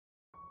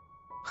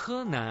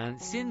Henan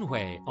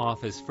Xinhui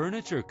Office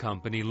Furniture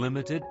Company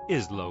Limited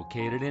is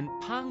located in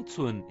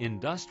Pangcun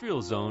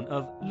Industrial Zone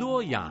of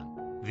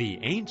Luoyang, the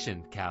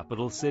ancient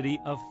capital city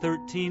of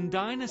 13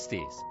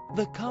 dynasties.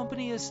 The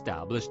company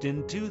established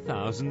in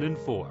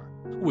 2004,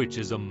 which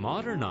is a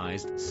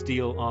modernized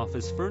steel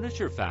office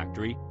furniture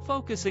factory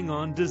focusing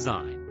on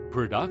design,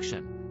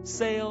 production,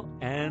 sale,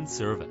 and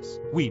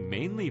service. We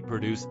mainly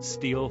produce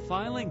steel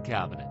filing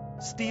cabinet,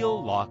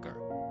 steel locker,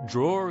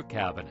 drawer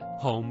cabinet,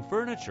 home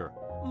furniture,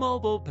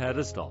 mobile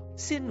pedestal.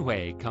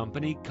 Xinhui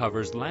Company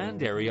covers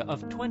land area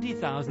of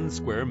 20,000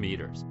 square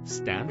meters,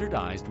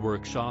 standardized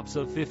workshops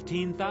of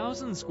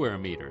 15,000 square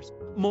meters,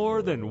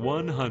 more than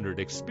 100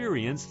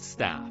 experienced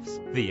staffs.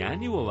 The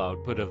annual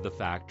output of the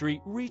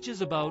factory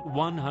reaches about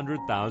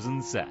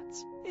 100,000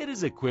 sets. It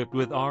is equipped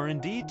with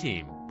R&D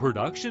team,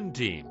 production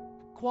team,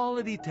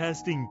 quality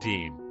testing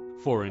team,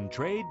 foreign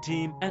trade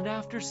team, and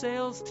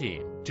after-sales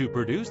team. To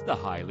produce the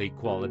highly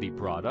quality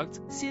products,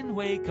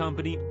 Xinhui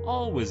Company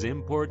always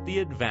import the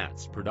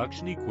advanced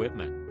production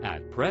equipment.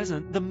 At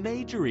present, the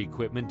major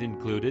equipment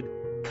included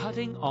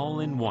cutting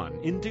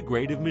all-in-one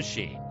integrative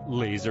machine,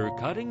 laser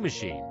cutting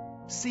machine,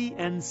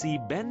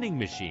 CNC bending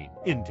machine,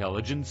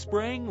 intelligent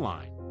spraying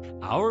line.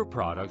 Our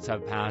products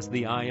have passed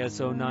the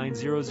ISO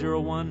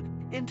 9001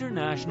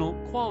 International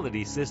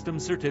Quality System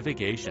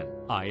Certification,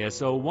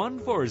 ISO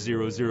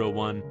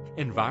 14001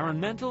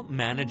 Environmental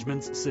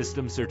Management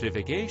System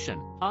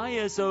Certification,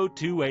 ISO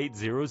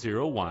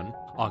 28001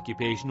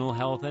 Occupational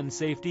Health and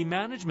Safety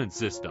Management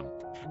System.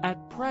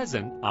 At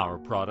present, our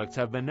products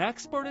have been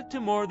exported to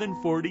more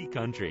than 40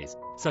 countries,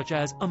 such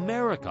as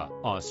America,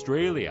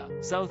 Australia,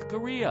 South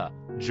Korea,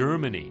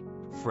 Germany,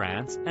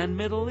 France, and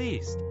Middle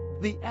East.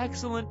 The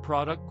excellent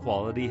product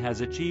quality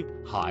has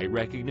achieved high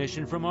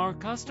recognition from our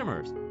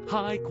customers.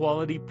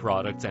 High-quality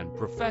products and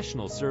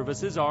professional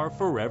services are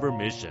forever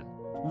mission.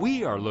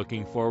 We are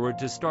looking forward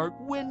to start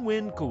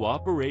win-win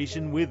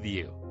cooperation with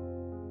you.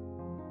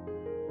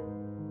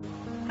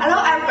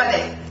 Hello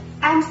everybody,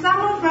 I'm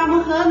Summer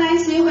from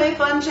Henan Xinhui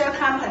Furniture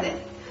Company.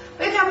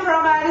 We can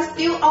provide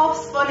steel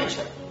office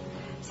furniture,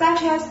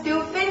 such as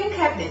steel filling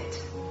cabinet,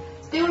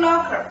 steel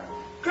locker,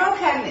 drawer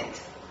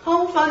cabinet,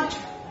 home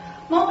furniture,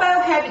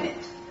 mobile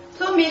cabinet,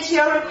 to meet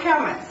your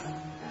requirements.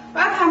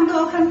 Welcome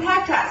to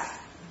contact us.